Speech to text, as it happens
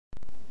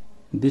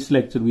In this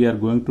lecture we are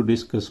going to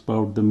discuss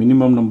about the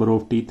minimum number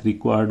of teeth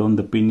required on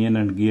the pinion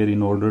and gear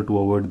in order to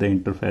avoid the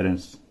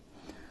interference.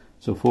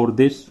 So for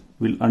this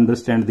we'll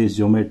understand this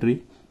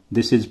geometry.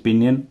 This is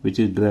pinion, which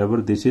is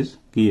driver, this is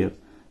gear.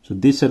 So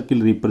this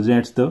circle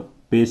represents the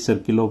base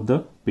circle of the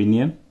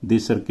pinion,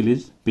 this circle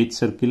is pitch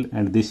circle,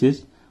 and this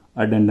is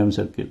addendum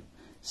circle.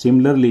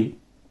 Similarly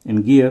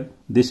in gear,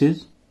 this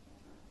is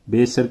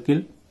base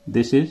circle,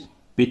 this is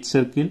pitch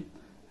circle,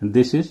 and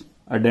this is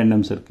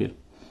addendum circle.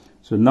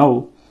 So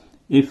now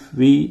if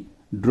we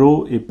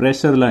draw a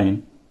pressure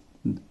line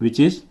which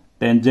is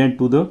tangent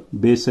to the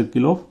base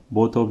circle of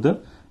both of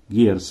the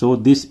gears, so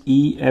this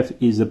EF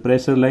is the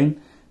pressure line,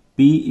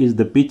 P is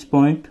the pitch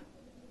point,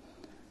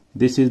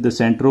 this is the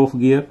center of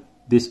gear,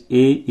 this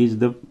A is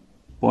the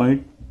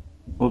point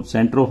of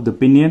center of the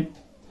pinion,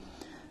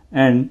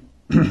 and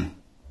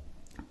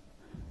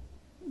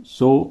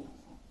so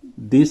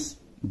this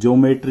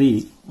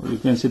geometry, or you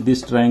can say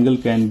this triangle,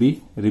 can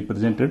be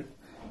represented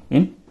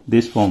in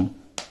this form.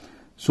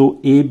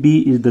 So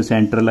AB is the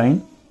center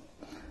line.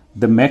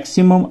 The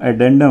maximum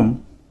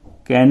addendum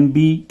can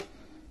be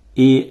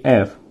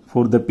AF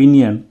for the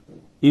pinion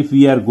if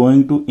we are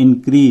going to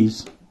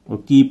increase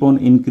or keep on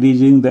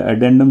increasing the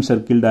addendum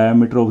circle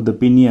diameter of the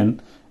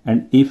pinion,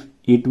 and if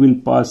it will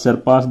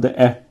surpass the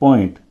F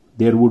point,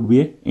 there would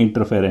be an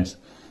interference.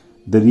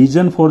 The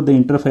reason for the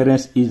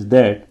interference is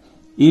that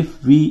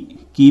if we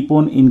keep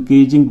on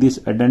increasing this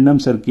addendum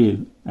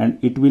circle and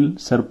it will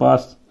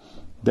surpass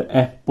the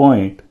F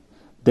point,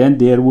 then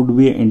there would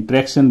be an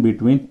interaction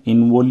between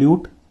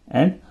involute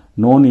and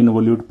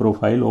non-involute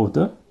profile of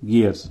the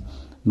gears.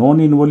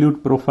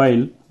 Non-involute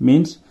profile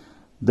means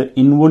the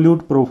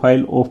involute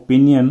profile of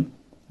pinion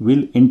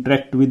will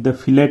interact with the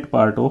fillet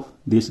part of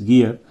this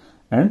gear,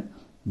 and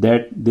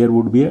that there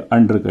would be an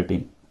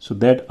undercutting. So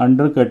that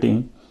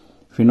undercutting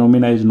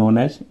phenomena is known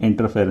as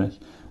interference.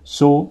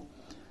 So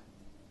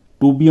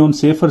to be on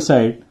safer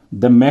side,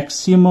 the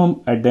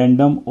maximum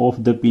addendum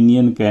of the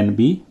pinion can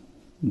be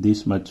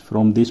this much,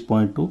 from this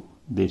point to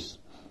this,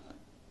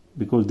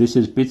 because this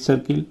is pitch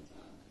circle,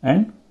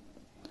 and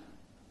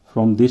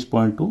from this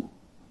point to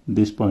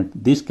this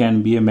point, this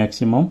can be a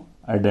maximum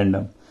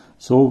addendum.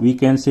 So we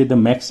can say the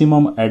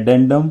maximum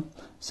addendum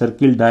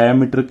circle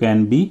diameter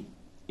can be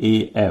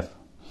AF.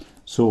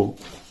 So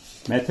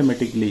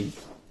mathematically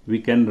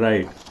we can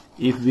write,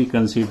 if we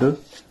consider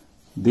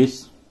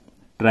this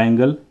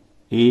triangle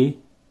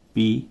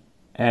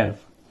APF,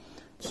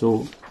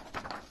 so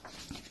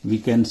we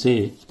can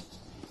say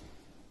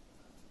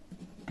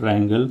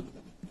triangle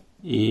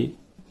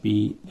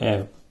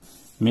APF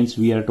means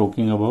we are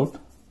talking about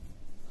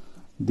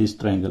this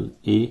triangle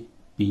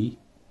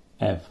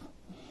APF.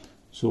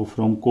 So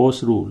from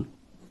cos rule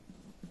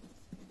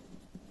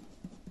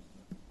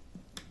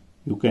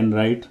you can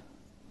write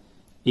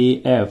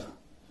AF,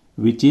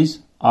 which is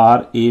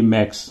RA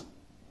max.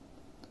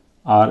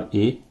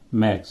 RA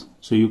max.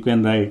 So you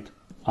can write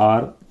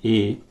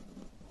RA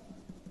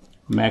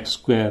max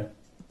square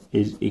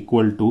is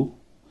equal to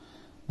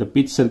the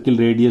pitch circle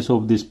radius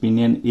of this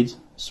pinion is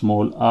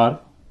small r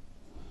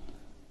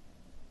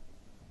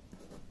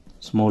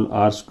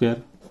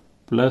square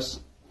plus,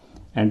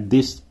 and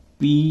this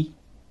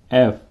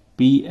PF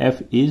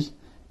is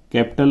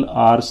capital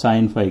R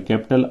sin phi.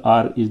 Capital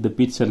R is the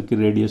pitch circle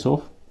radius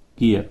of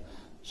gear.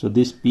 So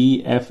this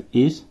PF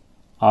is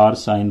R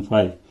sin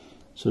phi.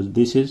 So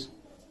this is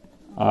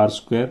R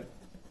square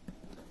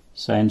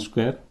sin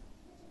square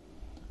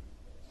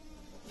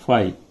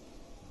phi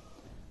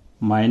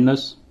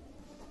minus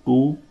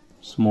 2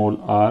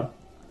 small r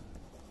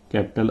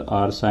capital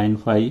R sin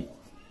phi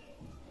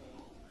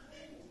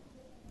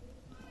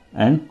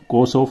and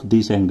cos of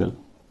this angle.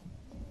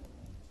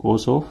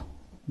 Cos of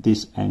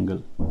this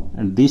angle,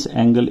 and this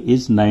angle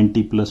is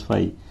 90 plus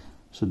phi.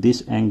 So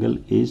this angle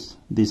is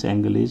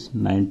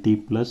 90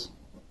 plus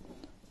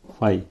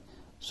phi.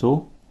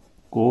 So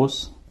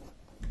cos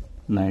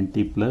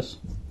 90 plus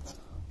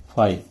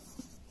phi.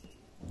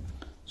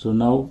 So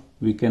now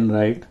we can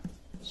write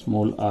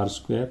small r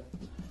square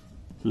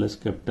plus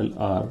capital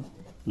R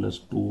plus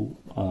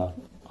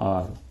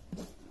 2r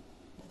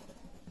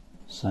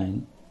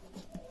sin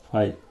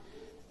phi,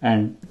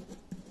 and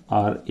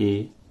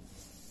RA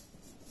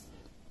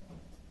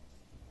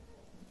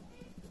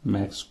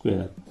max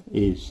square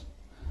is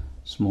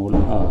small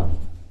r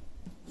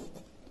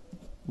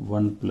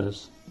 1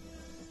 plus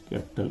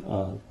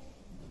capital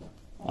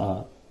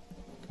R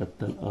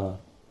capital R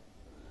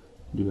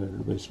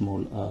divided by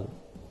small r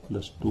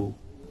plus 2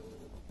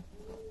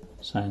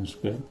 sin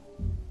square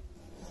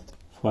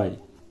phi.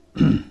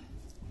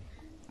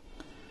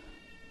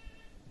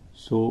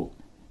 So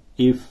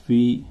if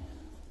we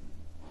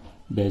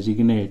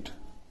designate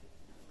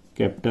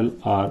capital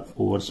R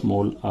over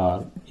small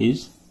r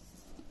is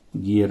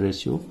gear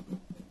ratio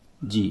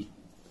G,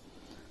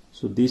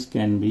 so this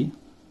can be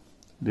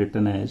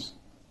written as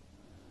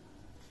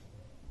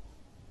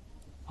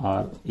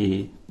RA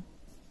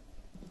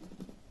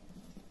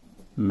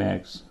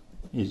max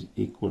is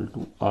equal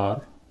to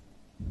R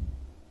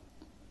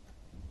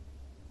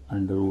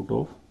under root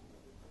of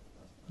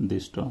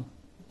this term.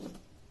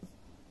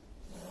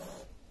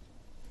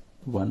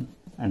 1,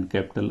 and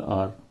capital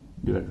R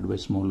divided by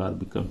small r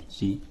becomes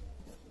G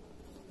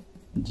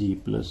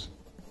plus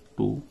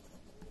 2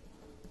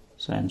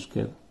 sine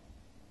square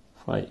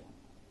phi.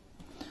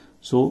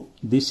 So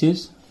this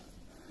is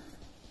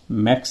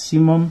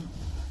maximum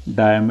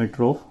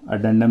diameter of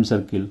addendum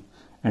circle,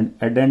 and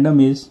addendum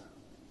is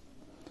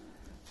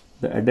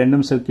the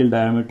addendum circle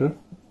diameter.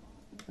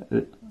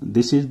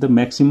 This is the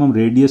maximum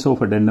radius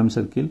of addendum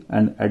circle,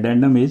 and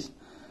addendum is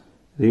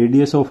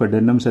radius of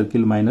addendum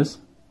circle minus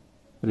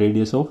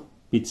radius of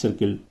pitch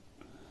circle.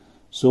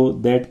 So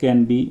that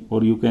can be,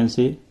 or you can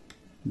say,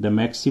 the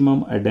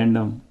maximum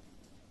addendum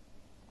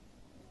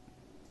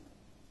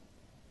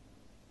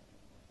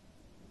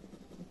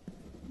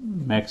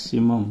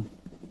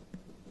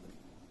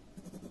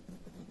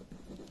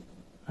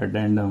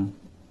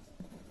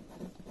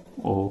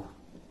of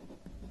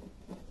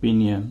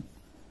pinion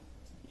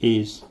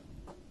is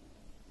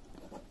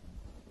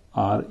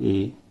RA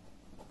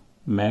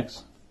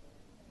max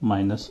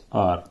minus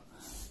R.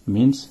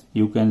 Means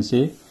you can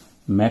say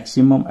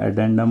maximum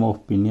addendum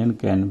of pinion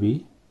can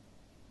be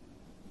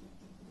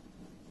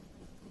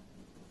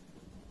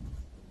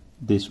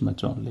this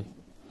much only.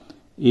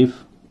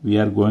 If we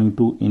are going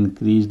to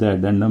increase the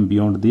addendum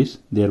beyond this,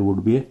 there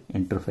would be an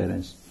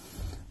interference.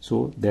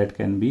 So that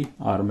can be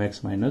R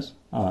max minus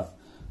R.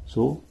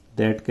 So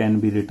that can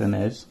be written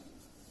as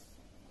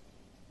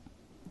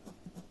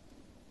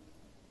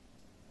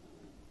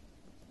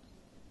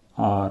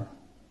R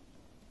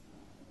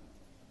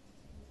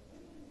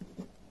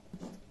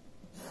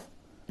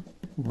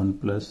one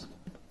plus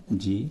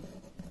G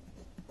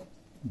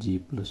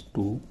plus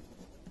 2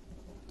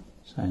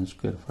 sine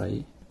square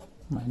phi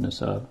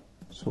minus R.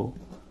 So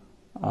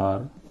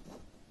R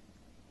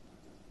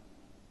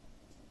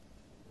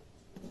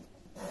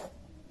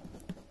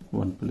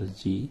one plus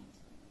G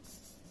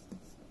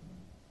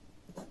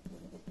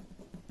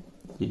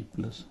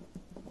plus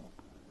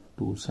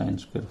 2 sine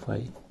square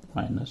phi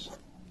minus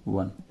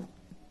 1.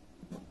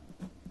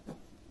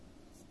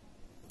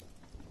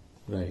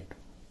 Right.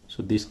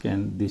 So this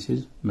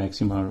is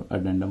maximum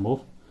addendum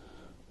of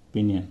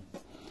pinion,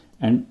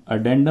 and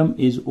addendum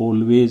is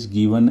always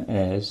given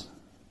as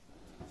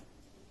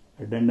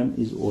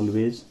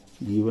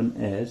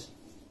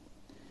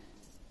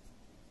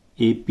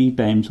AP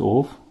times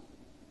of,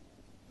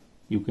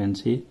 you can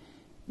say,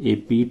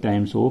 AP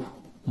times of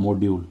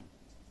module.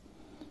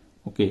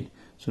 Okay,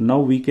 so now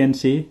we can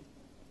say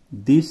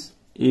this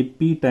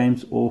AP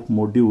times of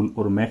module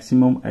or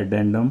maximum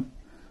addendum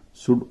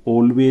should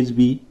always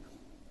be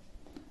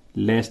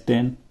less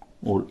than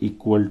or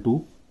equal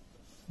to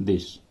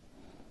this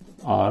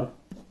R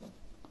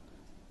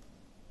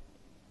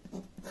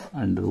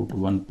under root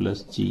 1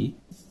 plus G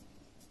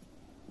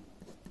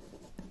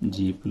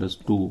plus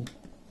 2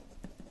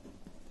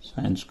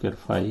 sine square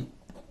phi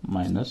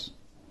minus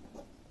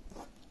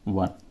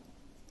 1.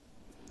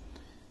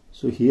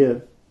 So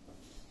here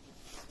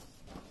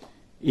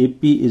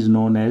AP is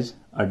known as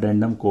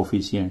addendum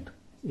coefficient.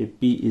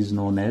 AP is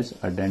known as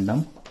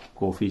addendum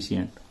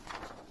coefficient.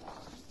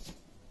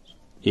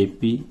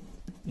 AP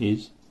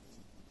is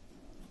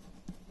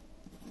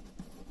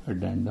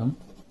addendum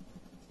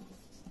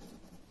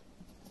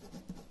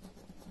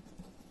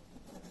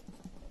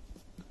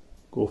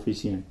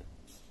coefficient.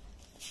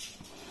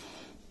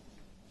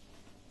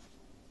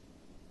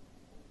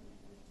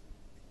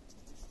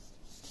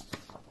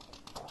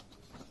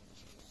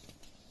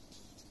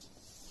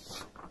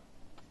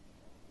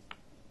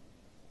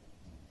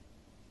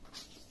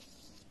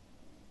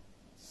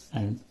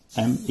 And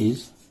M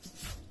is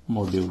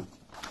module.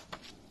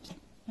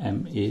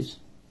 M is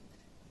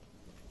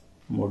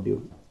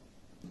module.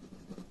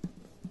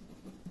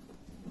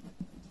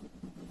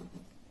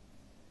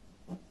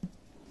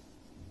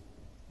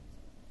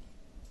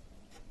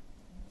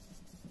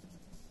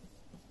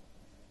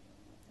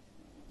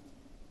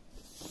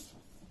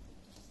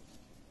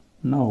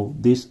 Now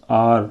this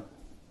R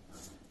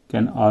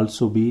can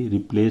also be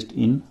replaced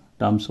in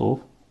terms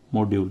of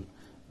module,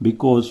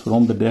 because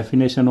from the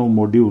definition of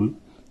module, you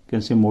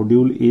can say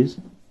module is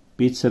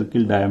pitch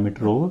circle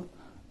diameter over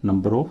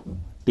number of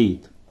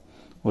teeth,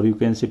 or you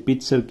can say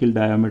pitch circle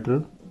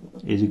diameter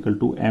is equal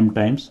to M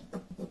times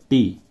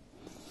T,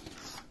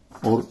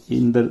 or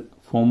in the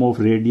form of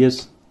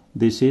radius,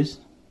 this is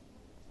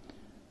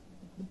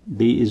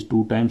D is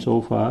 2 times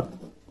of R,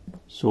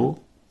 so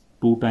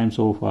 2 times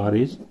of R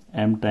is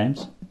M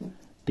times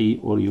T,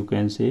 or you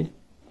can say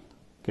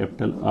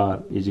capital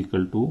R is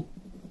equal to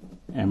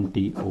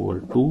MT over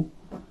 2.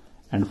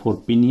 And for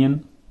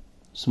pinion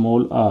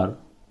small r,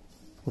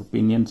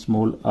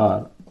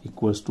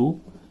 equals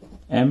to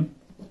M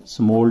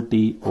small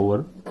t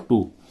over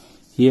 2.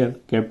 Here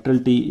capital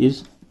T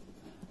is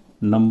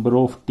number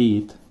of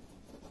teeth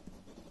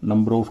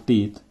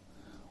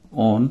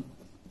on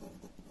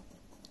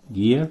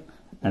gear,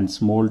 and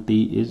small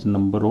t is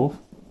number of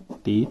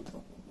teeth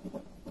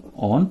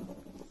on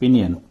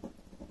pinion.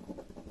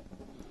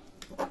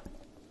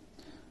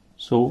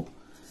 So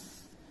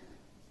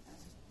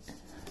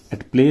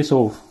at place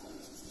of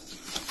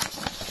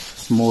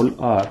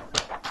small r,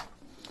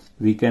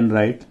 we can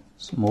write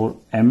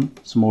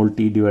small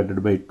t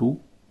divided by 2,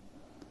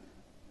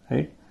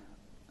 right?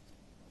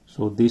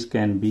 So this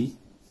can be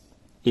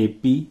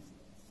AP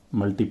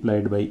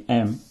multiplied by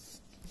M.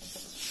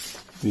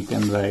 We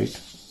can write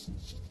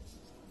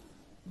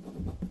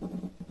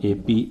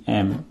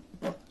APM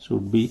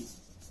should be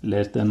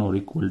less than or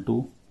equal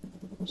to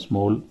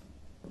small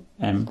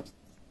m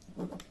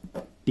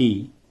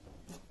t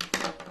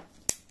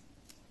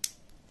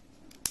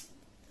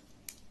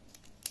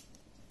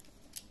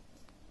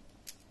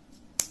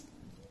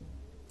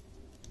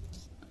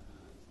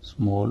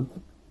small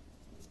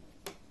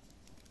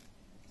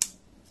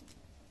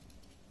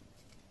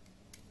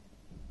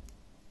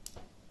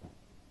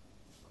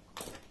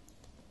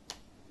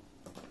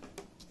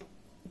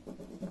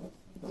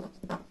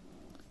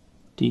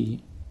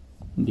t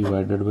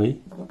divided by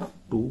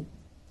 2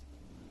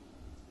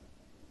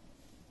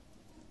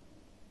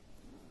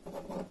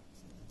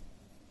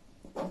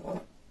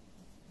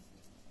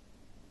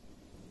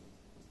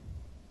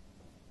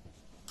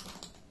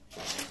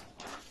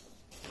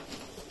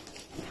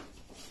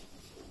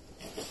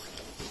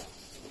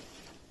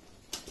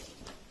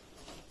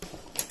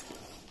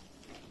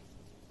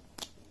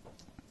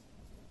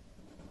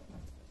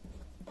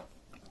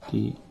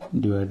 t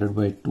divided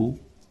by 2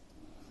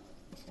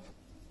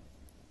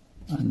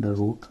 under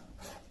root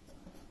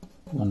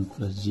 1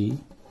 plus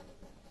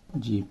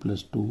g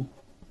plus 2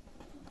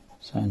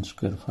 sin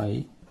square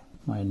phi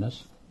minus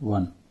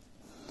 1.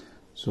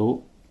 So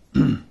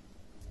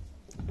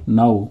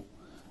now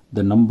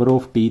the number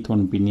of teeth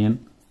on pinion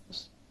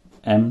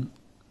m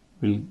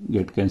will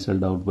get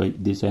cancelled out by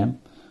this m.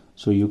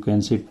 So you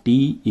can say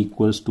t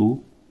equals to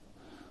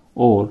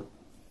or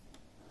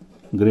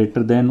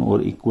greater than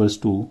or equals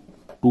to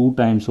 2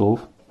 times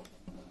of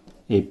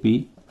AP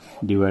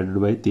divided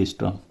by this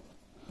term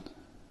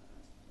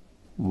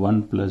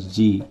 1 plus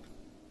g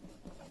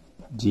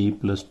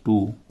plus 2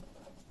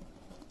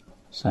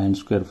 sin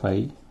square phi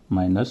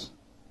minus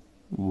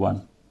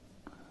 1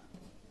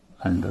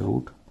 under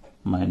root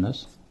minus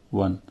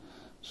 1.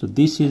 So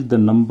this is the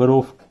number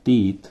of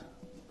teeth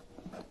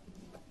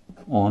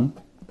on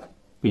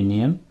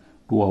pinion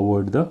to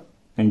avoid the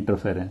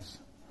interference.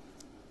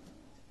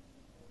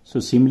 So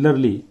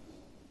similarly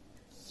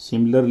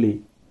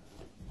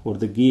for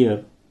the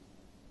gear,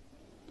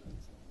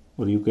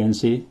 or you can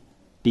say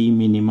T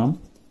minimum,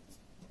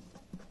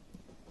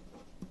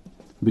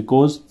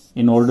 because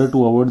in order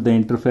to avoid the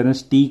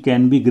interference T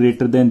can be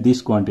greater than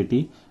this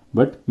quantity,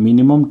 but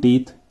minimum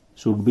teeth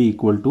should be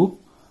equal to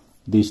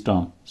this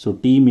term. So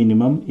T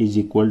minimum is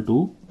equal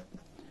to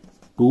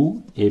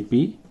 2 AP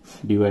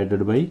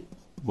divided by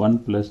 1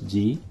 plus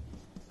g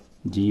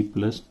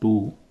plus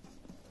 2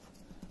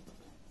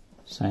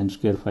 sin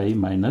square phi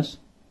minus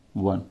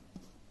 1.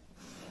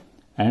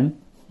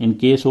 And in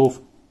case of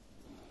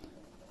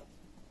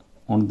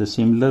on the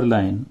similar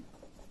line,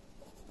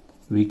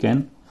 we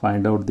can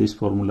find out this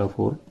formula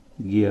for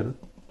gear.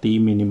 T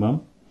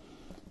minimum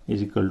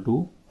is equal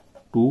to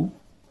 2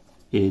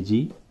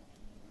 AG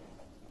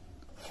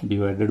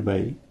divided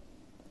by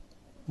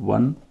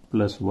 1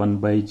 plus 1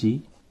 by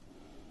g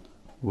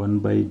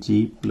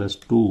plus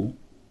 2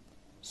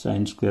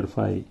 sin square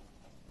phi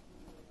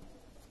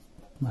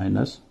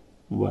minus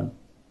 1.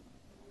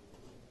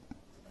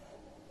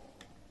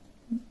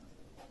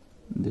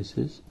 This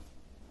is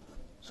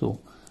so.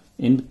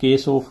 In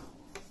case of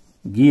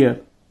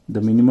gear, the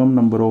minimum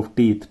number of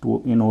teeth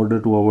in order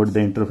to avoid the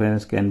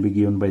interference can be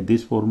given by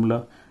this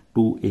formula: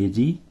 2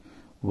 AG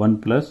 1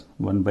 plus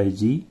 1 by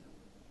g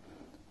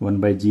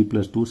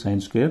plus 2 sin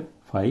square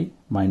phi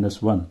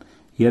minus 1.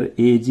 Here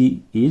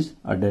AG is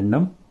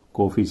addendum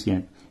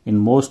coefficient. In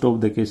most of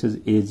the cases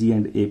AG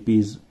and AP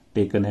is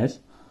taken as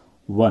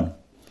 1.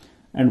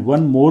 And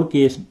one more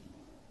case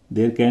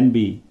there can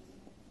be,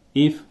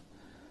 if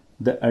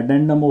the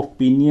addendum of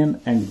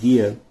pinion and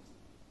gear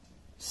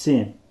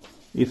same.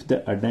 If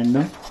the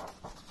addendum,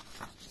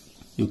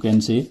 you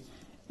can say,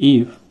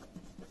 if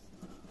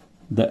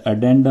the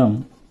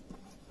addendum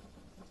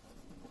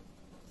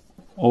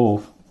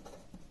of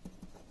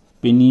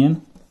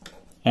pinion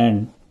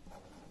and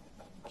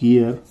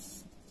gear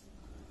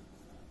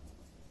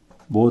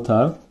both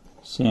are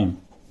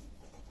same.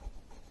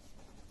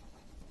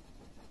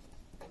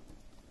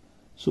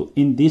 So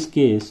in this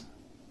case,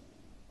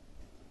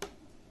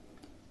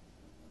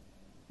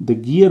 the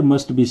gear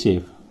must be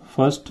safe.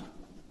 First,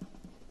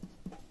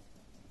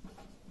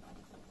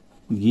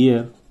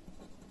 gear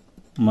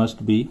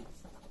must be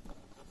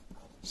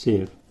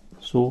safe.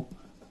 So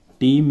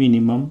T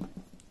minimum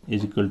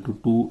is equal to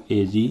 2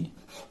 AG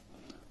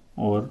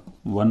or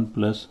 1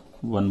 plus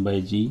 1 by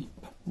g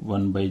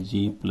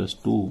plus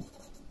 2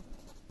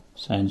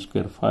 sin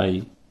square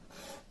phi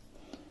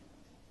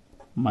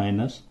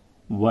minus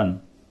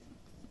 1.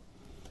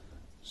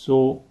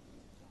 So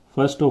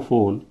first of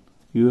all,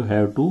 you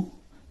have to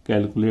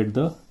calculate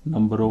the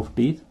number of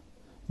teeth,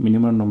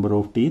 minimum number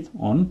of teeth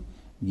on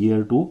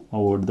gear to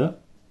avoid the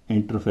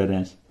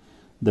interference.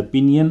 The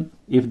pinion,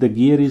 if the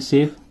gear is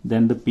safe,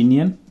 then the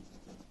pinion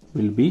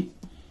will be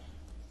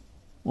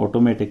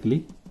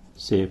automatically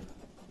safe.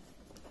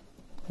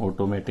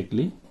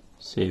 automatically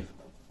save.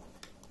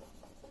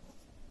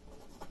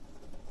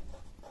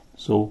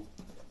 So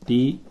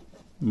T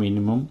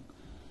minimum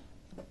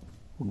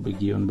would be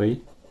given by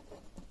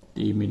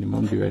T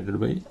minimum divided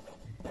by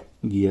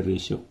gear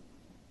ratio.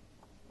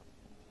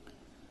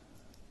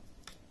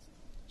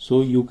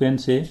 So you can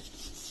say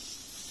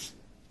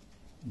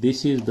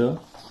this is the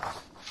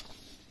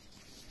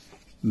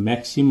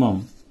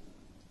maximum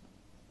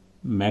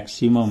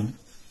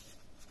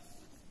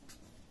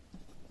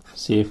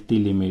safety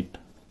limit,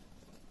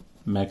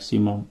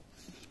 maximum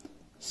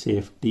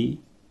safety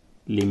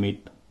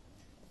limit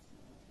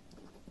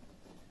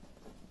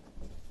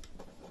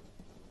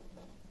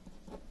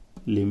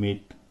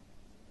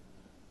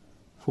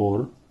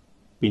for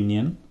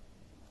pinion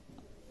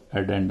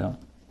addendum,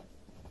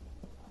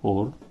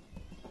 for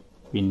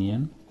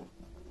pinion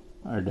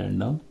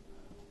addendum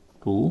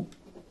to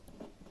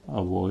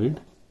avoid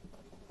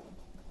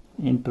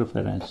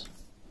interference,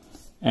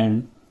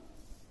 and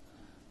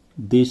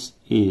this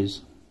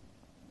is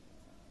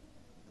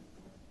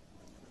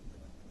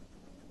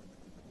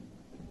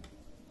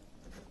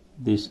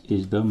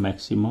the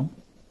maximum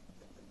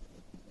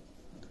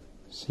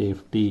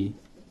safety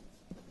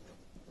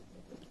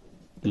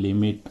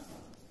limit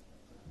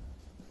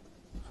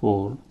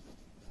for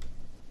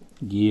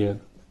gear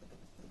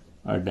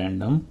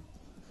addendum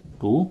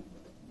to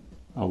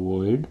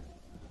avoid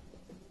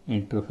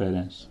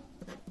interference.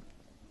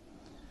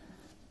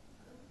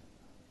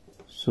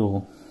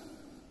 So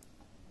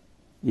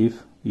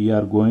if we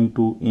are going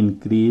to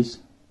increase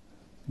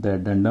the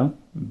addendum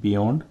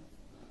beyond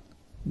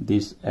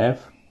this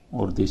F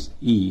or this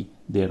E,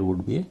 there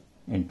would be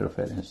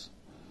interference.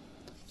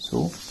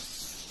 So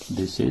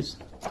this is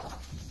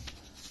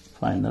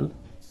final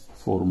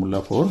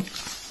formula for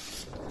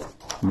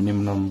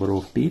minimum number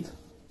of teeth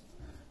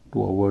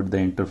to avoid the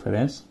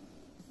interference.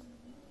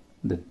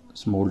 The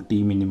small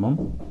t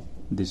minimum,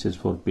 this is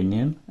for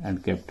pinion,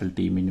 and capital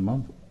T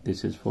minimum,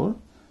 this is for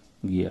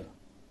gear.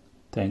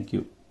 Thank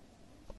you.